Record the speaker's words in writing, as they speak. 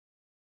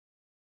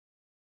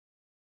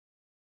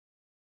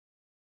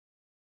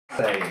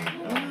saying.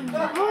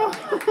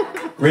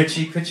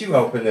 Richie, could you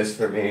open this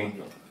for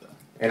me?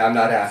 And I'm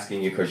not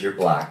asking you because you're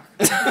black.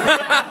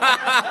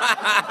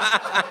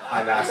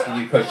 I'm asking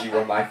you because you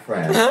were my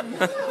friend.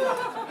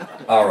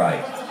 All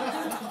right.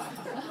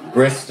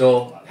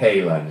 Bristol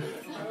Palin.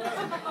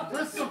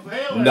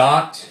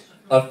 Not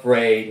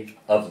afraid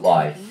of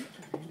life.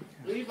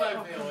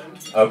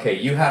 Okay,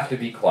 you have to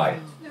be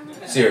quiet.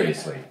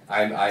 Seriously.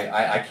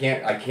 I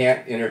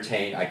can't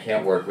entertain, I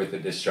can't work with the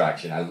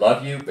distraction. I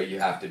love you, but you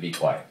have to be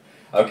quiet.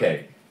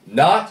 Okay.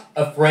 Not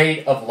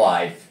afraid of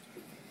life.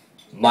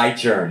 My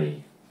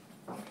journey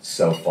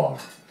so far.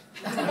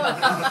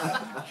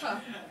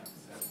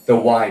 The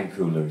wine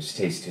coolers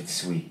tasted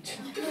sweet.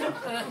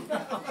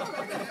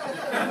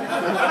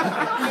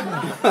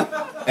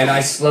 And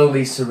I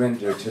slowly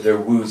surrendered to their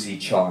woozy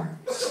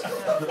charms.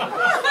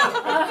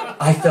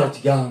 I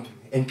felt young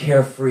and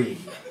carefree.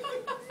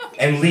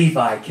 And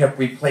Levi kept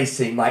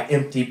replacing my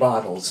empty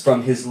bottles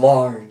from his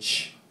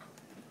large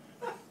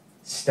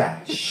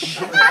stash.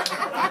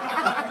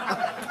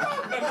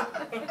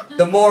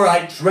 The more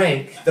I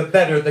drank, the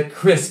better the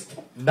crisp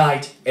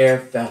night air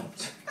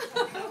felt.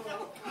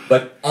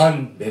 But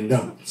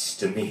unbeknownst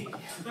to me,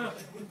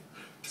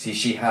 see,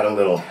 she had a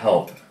little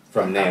help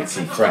from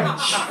Nancy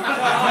French.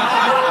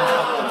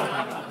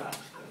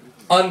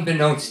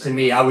 Unbeknownst to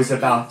me, I was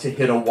about to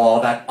hit a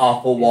wall, that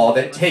awful wall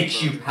that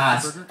takes you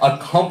past a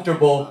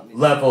comfortable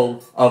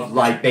level of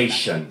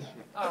libation.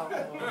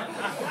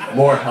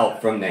 More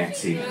help from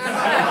Nancy.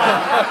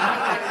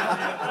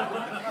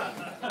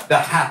 The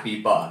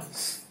happy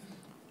buzz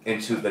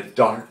into the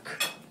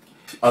dark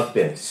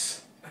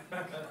abyss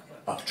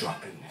of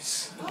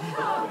drunkenness.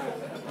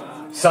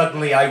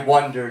 Suddenly I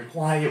wondered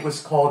why it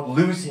was called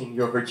losing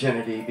your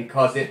virginity,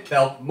 because it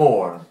felt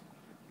more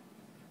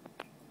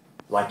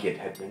like it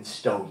had been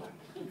stolen.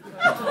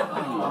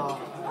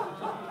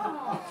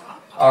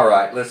 All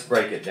right, let's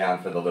break it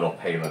down for the little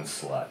Palin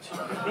slut.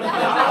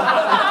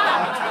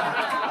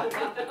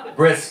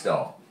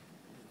 Bristol,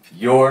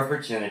 your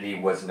virginity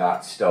was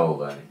not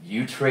stolen.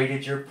 You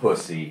traded your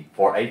pussy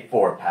for a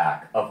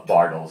 4-pack of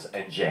Bartles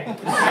and James.